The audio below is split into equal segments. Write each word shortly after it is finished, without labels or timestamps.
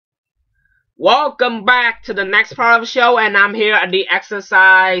Welcome back to the next part of the show, and I'm here at the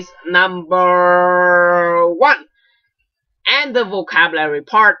exercise number 1 and the vocabulary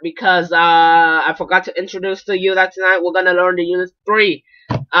part because I forgot to introduce to you that tonight we're gonna learn the unit 3.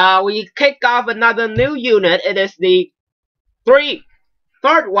 We kick off another new unit. It is the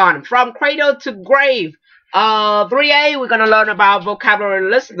third one, from cradle to grave. 3A, we're gonna learn about vocabulary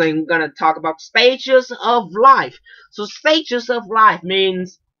listening. We're gonna talk about stages of life. So stages of life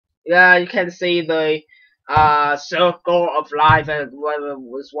means you can see the circle of life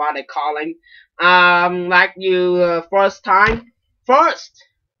was what they're calling. Like you first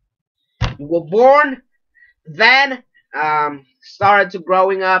you were born, then started to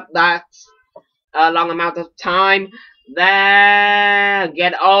growing up. That's a long amount of time. Then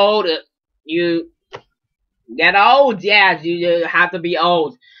get old. You get old. Yes, you have to be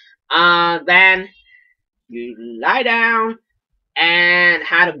old. Then you lie down and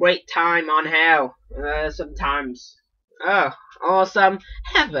had a great time on hell. Sometimes. Oh, awesome.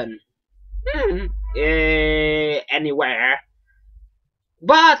 Heaven. Anywhere.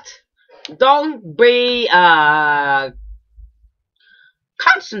 But don't be don't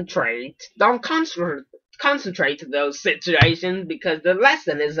concentrate to those situations, because the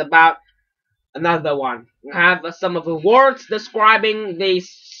lesson is about another one. We have some of the words describing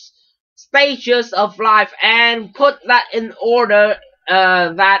these stages of life and put that in order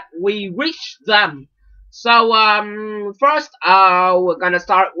that we reach them. So first we're gonna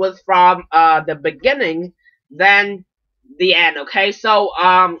start with from the beginning, then the end. Okay, so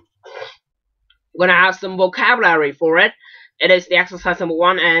we're gonna have some vocabulary for it. It is the exercise number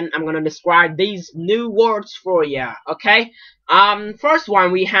 1, and I'm gonna describe these new words for you. Okay, first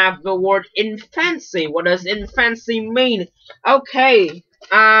one, we have the word infancy. What does infancy mean? Okay,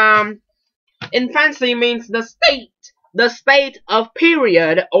 infancy means the state of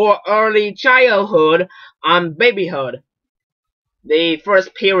period or early childhood on babyhood. The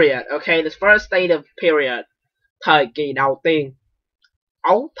first period, okay, the first state of period. Thời kỳ đầu tiên,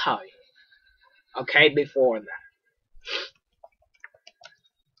 ấu thời. Okay, before that.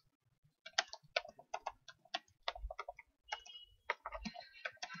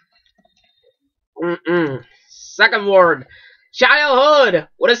 Second word, childhood.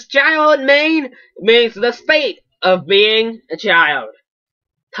 What does childhood mean? It means the state of being a child.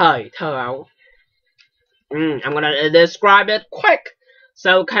 Thời thơ ấu. I'm gonna describe it quick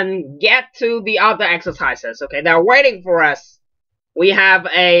so we can get to the other exercises. Okay, they're waiting for us. We have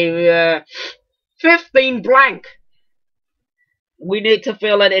a 15 blank. We need to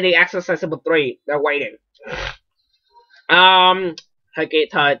fill it in the exercise number 3. They're waiting. Thời kỳ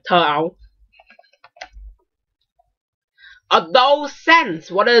thơ ấu.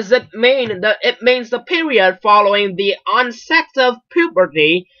 Adolescence. What does it mean? It means the period following the onset of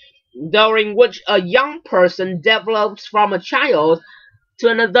puberty, during which a young person develops from a child to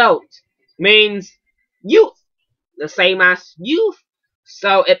an adult. Means youth, the same as youth.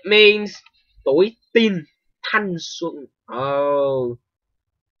 So it means tuổi teen, thanh xuân. Oh,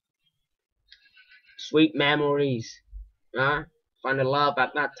 sweet memories. Find the love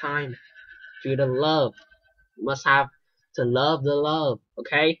at that time. Feel the love. You must have to love the love.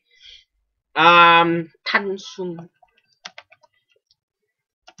 Okay. Thanh xuân.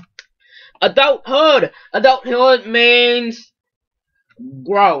 Adulthood. Adulthood means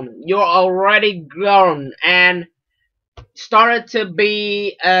grown. You're already grown and started to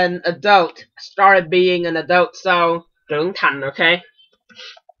be an adult. Started being an adult. So trưởng thành. Okay.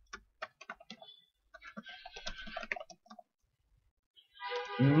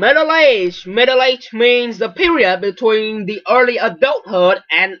 Middle age. Middle age means the period between the early adulthood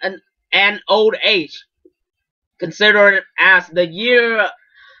and old age. Considered as the years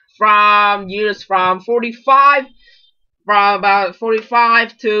from 45, from about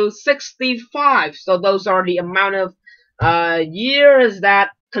 45 to 65. So those are the amount of years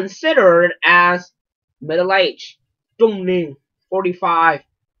that considered as middle age. Trung niên, 45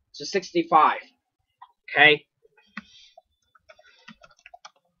 to 65. Okay.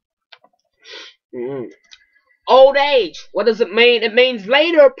 Old age. What does it mean? It means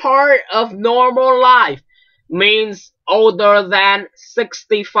later part of normal life. Means older than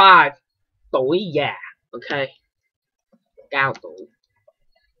 65. Tuổi già. Okay. Cao tuổi.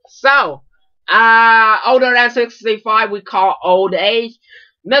 So, older than 65 we call old age.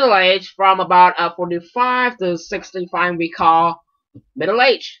 Middle age from about 45 to 65 we call middle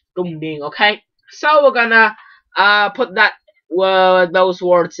age. Trung niên. Okay. So we're gonna put those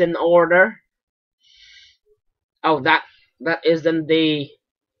words in order. Oh, that isn't the.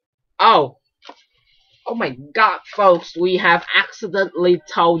 Oh, Oh my god, folks, we have accidentally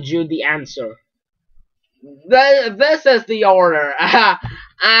told you the answer. This is the order.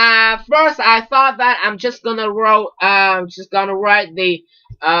 First, I thought that I'm just gonna write the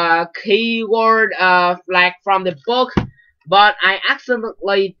keyword like from the book, but I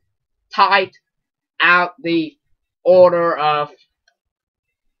accidentally typed out the order of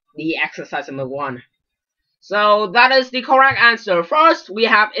the exercise number 1. So that is the correct answer. First, we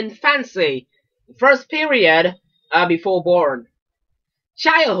have infancy, first period before born.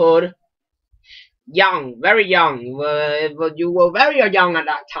 Childhood, young, very young. You were very young at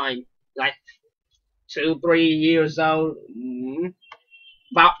that time, like 2-3 years old.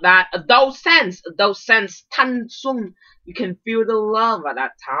 About that. Adolescence, thanh xuân. You can feel the love at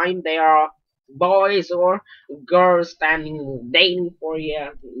that time. They are boys or girls standing, dating for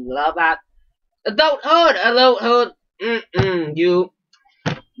you. Love that. Adulthood. You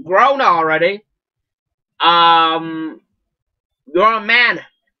grown already. You're a man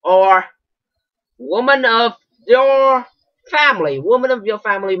or woman of your family. Woman of your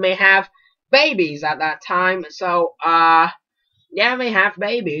family may have babies at that time. So yeah, may have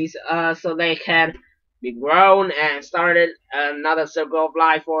babies. So they can be grown and started another circle of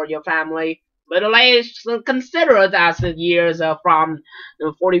life for your family. Middle age, so consider it as the years from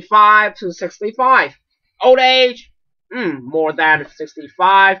 45 to 65. Old age, more than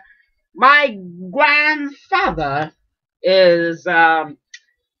 65. My grandfather is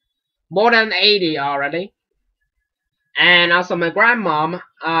more than 80 already. And also my grandmom,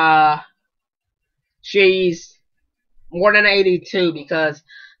 she's more than 82 because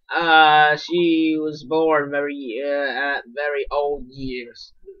she was born at very old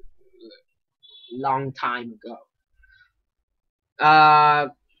years. Long time ago.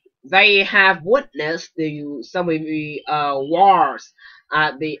 They have witnessed some of the wars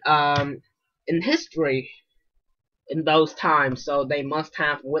in history in those times, so they must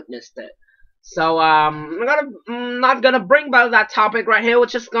have witnessed it. So I'm not gonna bring about that topic right here. We're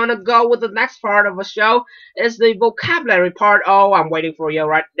just gonna go with the next part of the show. It's the vocabulary part. Oh, I'm waiting for you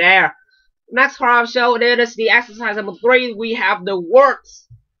right there. Next part of the show, it is the exercise number 3. We have the words.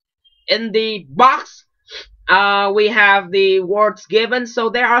 In the box, we have the words given. So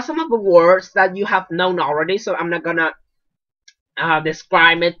there are some of the words that you have known already. So I'm not gonna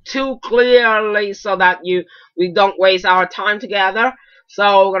describe it too clearly so that we don't waste our time together.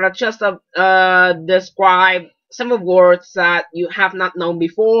 So we're gonna just describe some of the words that you have not known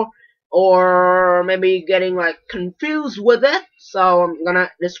before, or maybe getting like confused with it. So I'm gonna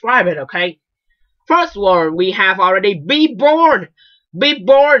describe it. Okay. First word we have already: be born. Be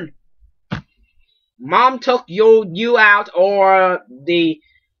born. Mom took you out, or the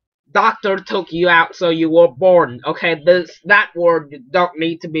doctor took you out, so you were born. Okay, that word don't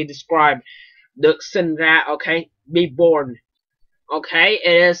need to be described. Được sinh ra. Okay, be born. Okay,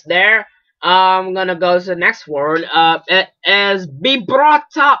 it is there. I'm gonna go to the next word. It is be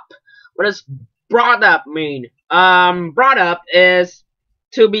brought up. What does brought up mean? Brought up is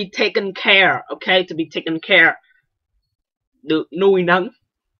to be taken care. Okay, to be taken care. Được nuôi nấng,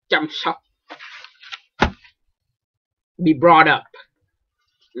 chăm sóc. Be brought up.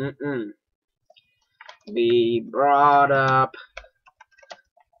 Be brought up.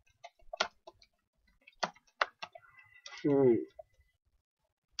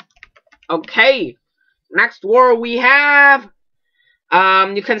 Okay. Next word we have.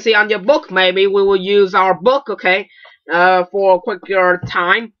 You can see on your book. Maybe we will use our book. Okay. For a quicker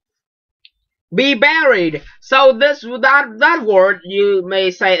time. Be buried. So that word you may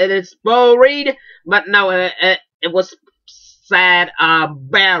say it is buried, but no, it was said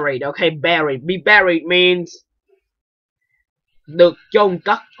buried. Okay, buried. Be buried means được chôn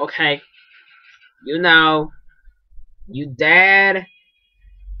cất. Okay, you know, you dead.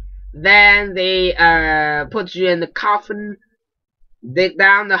 Then they put you in the coffin, dig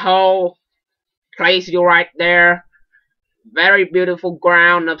down the hole, place you right there. Very beautiful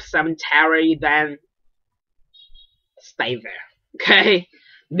ground of cemetery. Then stay there. Okay,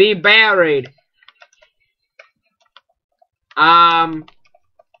 be buried.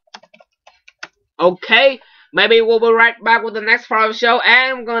 Okay, maybe we'll be right back with the next part of the show,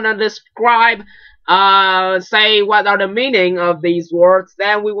 and I'm gonna describe, say what are the meaning of these words.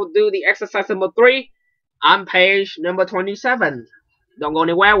 Then we will do the exercise number 3 on page number 27. Don't go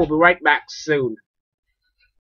anywhere, we'll be right back soon.